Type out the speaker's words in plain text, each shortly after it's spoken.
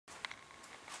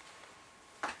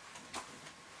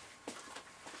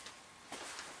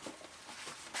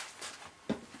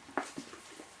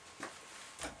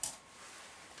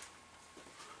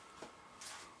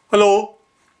Hello,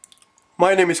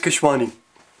 my name is Keshwani.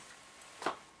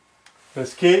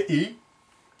 That's Keshwani,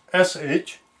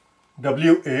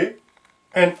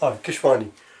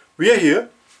 Keshwani. We are here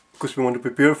because we want to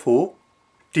prepare for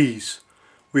TEAS.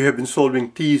 We have been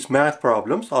solving TEAS math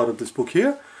problems out of this book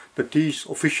here, the TEAS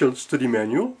Official Study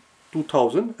Manual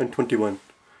 2021.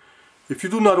 If you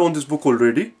do not own this book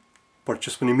already,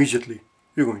 purchase one immediately.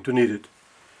 You're going to need it.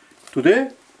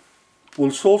 Today,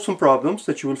 we'll solve some problems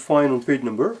that you will find on page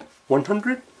number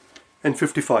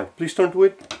 155. Please turn to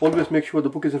it. Always make sure the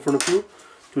book is in front of you.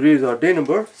 Today is our day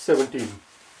number 17.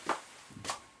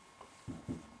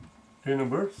 Day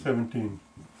number 17.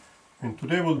 And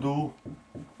today we'll do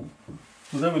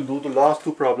the last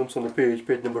two problems on the page.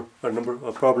 Problem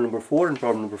number 4 and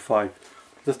problem number 5.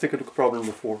 Let's take a look at problem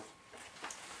number 4.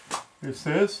 It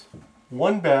says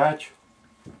one batch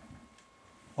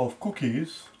of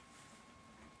cookies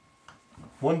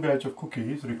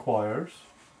requires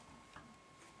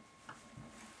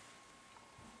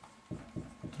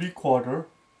 3/4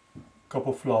 cup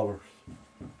of flour.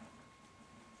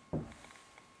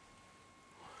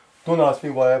 Don't ask me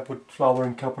why I put flour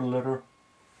in capital letter.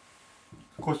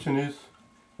 The question is,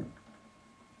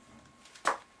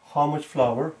 how much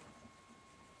flour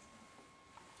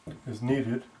is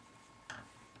needed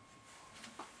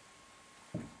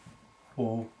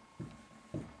for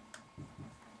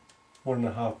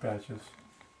 1.5 batches?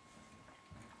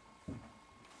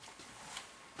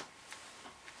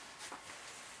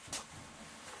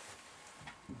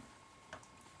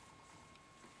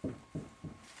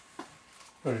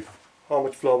 There you go. How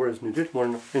much flour is needed?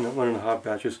 1.5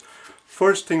 batches.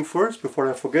 First thing first, before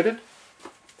I forget it,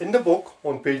 in the book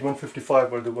on page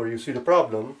 155 where you see the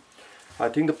problem, I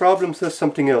think the problem says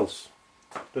something else.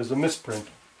 There's a misprint.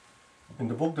 In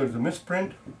the book there's a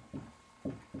misprint.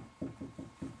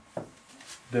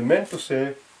 They meant to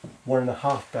say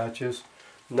 1.5 batches,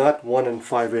 not 1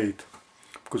 5/8.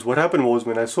 Because what happened was,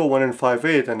 when I saw 1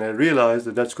 5/8 and I realized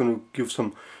that that's going to give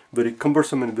some very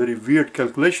cumbersome and very weird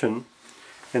calculation,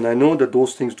 and I know that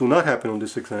those things do not happen on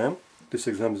this exam. This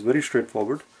exam is very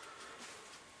straightforward.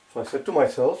 So I said to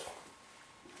myself,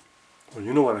 well,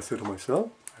 you know what I said to myself?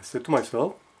 I said to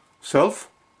myself,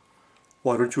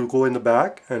 why don't you go in the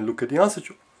back and look at the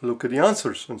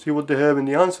answers and see what they have in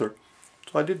the answer.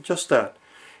 So I did just that.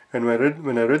 And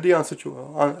when I read the answer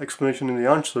explanation in the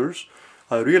answers,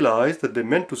 I realized that they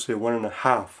meant to say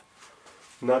 1.5,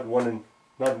 not 1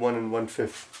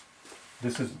 1/5.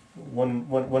 This is 1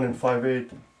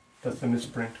 5/8. That's a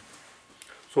misprint.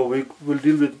 So we will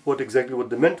deal with exactly what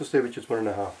they meant to say, which is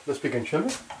 1.5. Let's begin, shall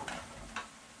we?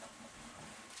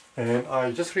 And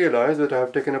I just realized that I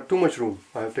have taken up too much room.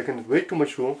 I have taken way too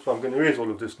much room, so I'm going to erase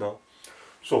all of this now.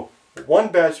 So one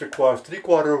batch requires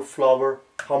 3/4 of flour.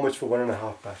 How much for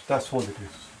 1.5 batch? That's all it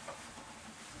is.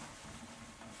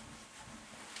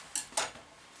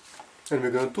 And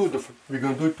we're going to do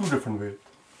it two different ways.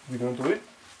 We're going to do it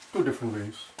two different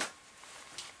ways.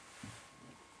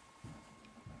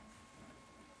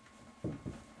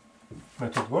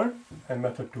 Method 1 and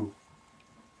method 2.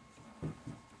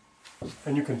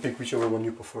 And you can pick whichever one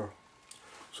you prefer.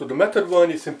 So the method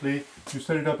 1 is simply, you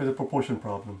set it up as a proportion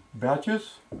problem. Batches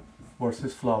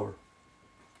versus flour.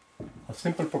 A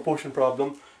simple proportion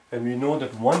problem, and we know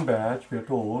that one batch, we are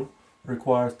told,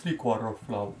 requires 3/4 of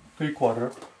flour,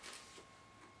 3/4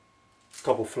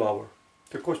 cup of flour.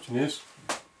 The question is,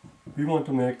 we want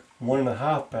to make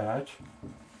 1.5 batch.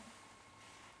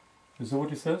 Is that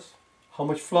what it says? How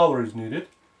much flour is needed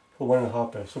for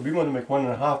 1.5 batch? So we want to make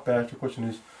 1.5 batch. The question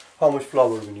is, how much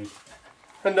flour we need?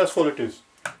 And that's all it is.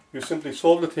 You simply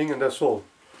solve the thing and that's all.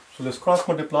 So let's cross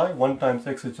multiply. 1 times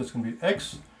x is just going to be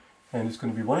x, and it's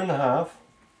going to be 1.5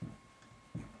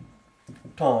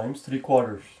 times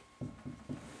 3/4.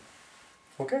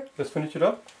 Okay, let's finish it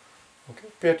up. Okay,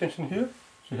 pay attention here.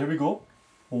 So here we go.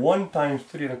 1 times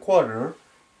 3.25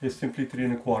 is simply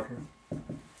 3.25,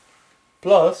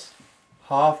 plus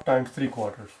half times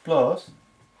 3/4, plus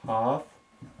half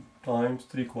times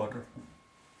 3/4.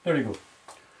 There you go.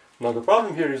 Now the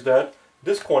problem here is that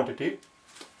this quantity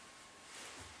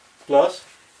plus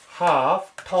half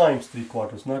times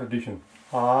 3/4, not addition,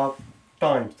 half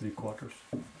times 3/4.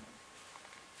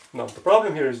 Now the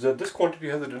problem here is that this quantity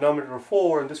has a denominator of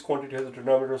 4 and this quantity has a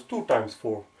denominator of 2 times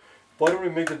 4. Why don't we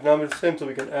make the denominator the same so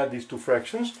we can add these two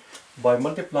fractions by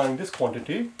multiplying this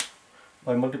quantity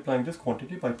by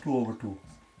 2/2.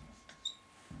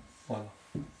 Voila.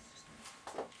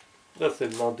 That's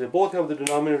it. Now they both have the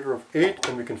denominator of 8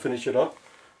 and we can finish it up.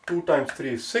 2 times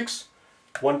 3 is 6,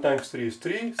 1 times 3 is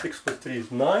 3, 6 plus 3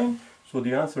 is 9. So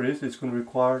the answer is it's going to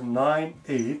require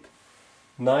 9/8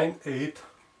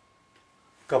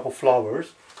 cup of flours.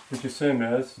 which is same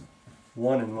as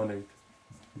 1 and 1/8.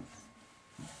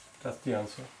 That's the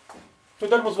answer. So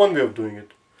that was one way of doing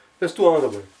it. Let's do another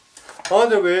way.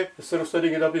 Another way, instead of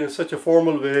setting it up in such a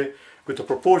formal way with a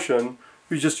proportion,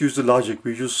 we just use the logic.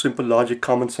 We use simple logic,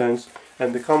 common sense,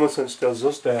 and the common sense tells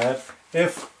us that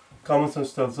if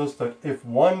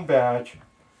one batch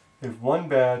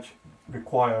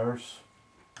requires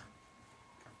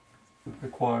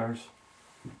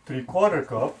 3/4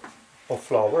 cup of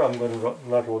flour, I'm going to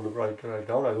not write it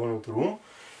down, I don't have the room.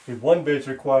 If one batch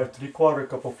requires 3/4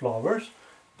 cup of flours,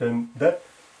 then that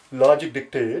logic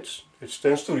dictates, it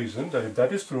stands to reason that if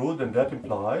that is true, then that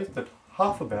implies that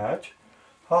half a batch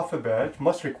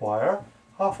must require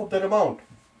half of that amount.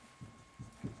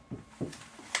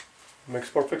 Makes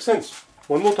perfect sense.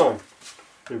 One more time.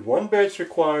 If one batch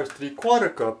requires 3/4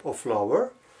 cup of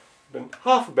flour, then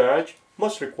half a batch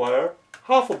must require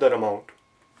half of that amount.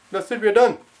 That's it, we're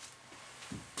done.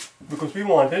 Because we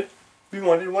wanted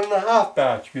 1.5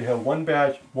 batch. We have one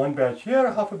batch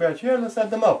here, half a batch here, let's add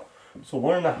them up. So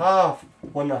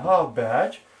 1.5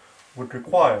 batch would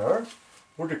require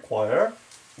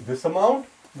this amount,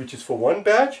 which is for one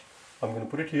batch. I'm going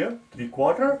to put it here,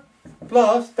 3/4,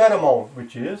 plus that amount,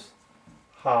 which is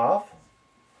half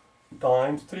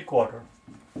times 3/4.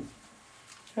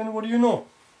 And what do you know?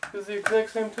 It's the exact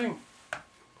same thing.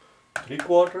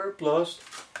 3/4 plus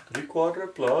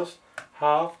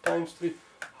half times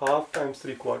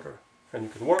 3/4. And you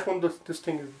can work on this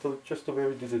thing just the way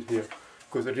we did it here,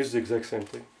 because it is the exact same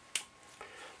thing.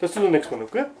 Let's do the next one,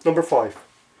 okay? Number 5.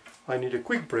 I need a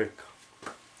quick break.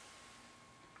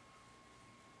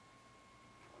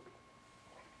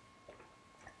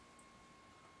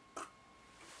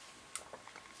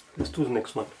 Let's do the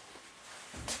next one.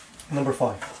 Number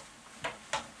 5.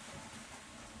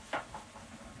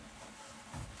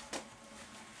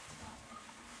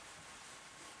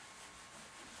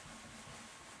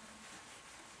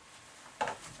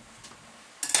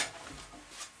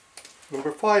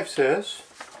 Number 5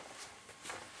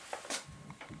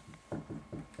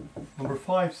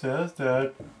 says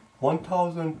that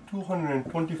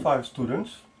 1,225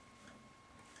 students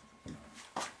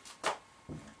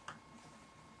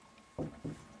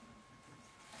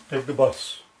take the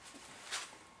bus,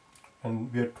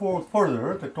 and we are told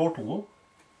further the total.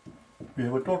 We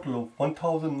have a total of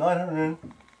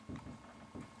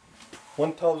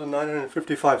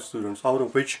 1,955 students, out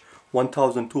of which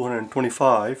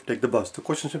 1,225 take the bus. The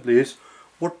question simply is,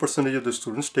 what percentage of the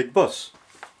students take bus?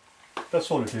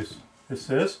 That's all it is. It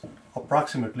says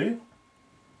approximately,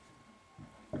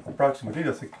 that's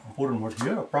the important word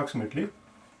here, approximately,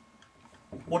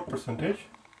 what percentage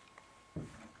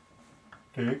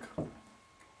take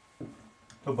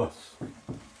the bus.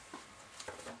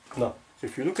 Now,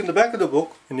 if you look in the back of the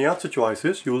book, in the answer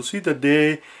choices, you will see that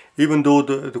they, even though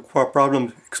the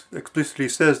problem explicitly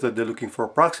says that they're looking for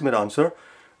approximate answer,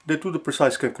 they do the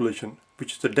precise calculation,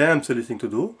 which is a damn silly thing to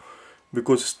do,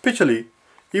 because especially,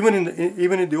 even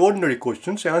in the ordinary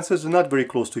questions, the answers are not very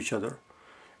close to each other.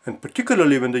 And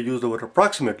particularly when they use the word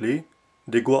approximately,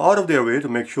 they go out of their way to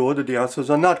make sure that the answers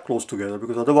are not close together,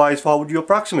 because otherwise how would you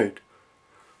approximate?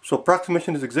 So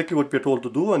approximation is exactly what we're told to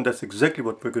do, and that's exactly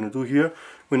what we're going to do here.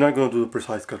 We're not going to do the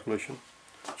precise calculation.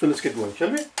 So let's get going,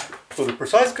 shall we? So the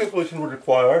precise calculation would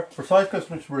require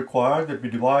that we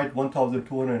divide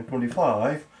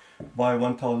 1,225 by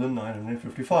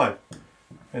 1,955.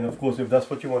 And of course, if that's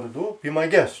what you want to do, be my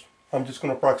guest. I'm just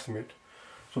going to approximate.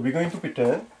 So we're going to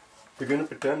pretend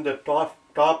that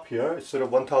top here, instead of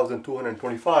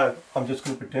 1,225, I'm just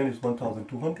going to pretend it's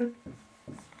 1,200.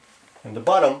 And the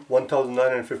bottom,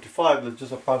 1,955, let's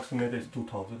just approximate is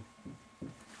 2,000.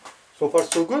 So far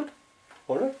so good?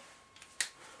 Alright.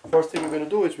 First thing we're going to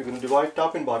do is we're going to divide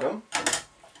top and bottom.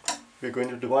 We're going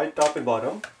to divide top and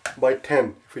bottom by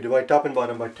 10. If we divide top and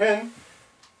bottom by 10,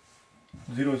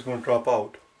 0 is going to drop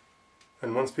out.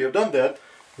 And once we have done that,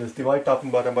 let's divide top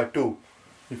and bottom by 2.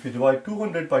 If we divide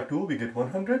 200 by 2, we get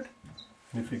 100.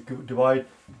 And if we divide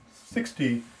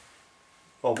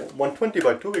 120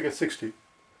 by 2, we get 60.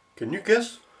 Can you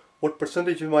guess what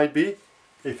percentage it might be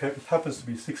if it happens to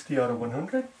be 60 out of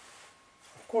 100?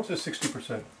 Of course it's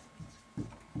 60%.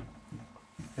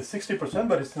 It's 60%,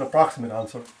 but it's an approximate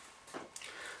answer.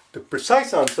 The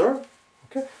precise answer,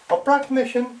 okay,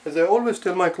 approximation, as I always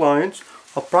tell my clients,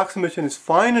 approximation is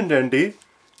fine and dandy.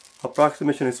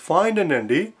 Approximation is fine and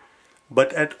dandy,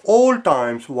 but at all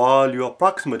times while you're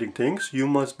approximating things, you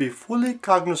must be fully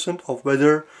cognizant of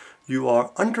whether you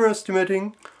are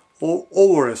underestimating or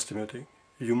overestimating.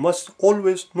 You must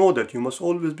always know that. You must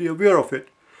always be aware of it.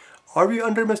 Are we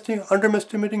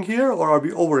underestimating here, or are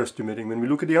we overestimating? When we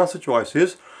look at the answer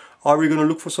choices, Are we going to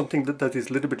look for something that is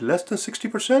a little bit less than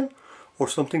 60% or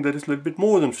something that is a little bit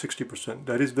more than 60%?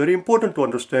 That is very important to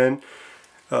understand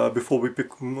before we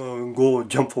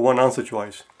jump for one answer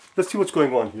choice. Let's see what's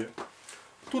going on here.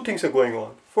 Two things are going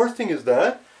on. First thing is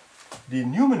that the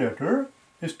numerator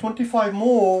is 25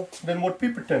 more than what we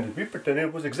pretended. We pretended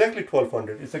it was exactly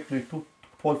 1200. It's actually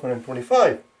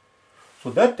 1225. So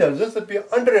that tells us that we are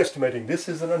underestimating. This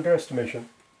is an underestimation.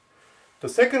 The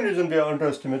second reason we are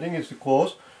underestimating is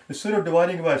because instead of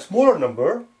dividing by a smaller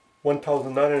number,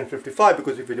 1955,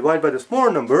 because if we divide by the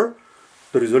smaller number,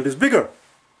 the result is bigger.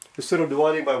 Instead of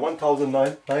dividing by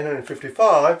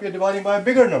 1955, we are dividing by a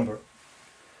bigger number.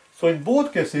 So in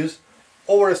both cases,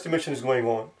 overestimation is going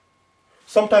on.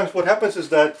 Sometimes what happens is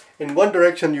that in one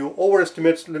direction you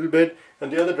overestimate a little bit,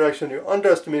 and the other direction you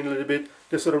underestimate a little bit.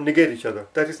 They sort of negate each other.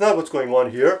 That is not what's going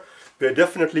on here. We are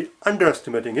definitely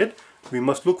underestimating it. We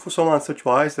must look for some answer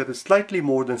choice that is slightly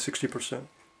more than 60%.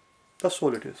 That's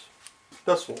all it is.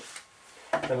 That's all.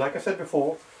 And like I said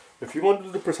before, if you want to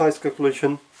do the precise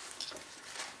calculation,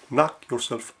 knock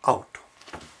yourself out.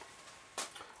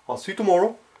 I'll see you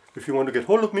tomorrow. If you want to get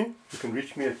hold of me, you can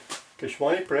reach me at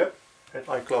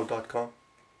keshwaniprep@icloud.com.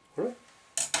 Alright?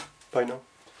 Bye now.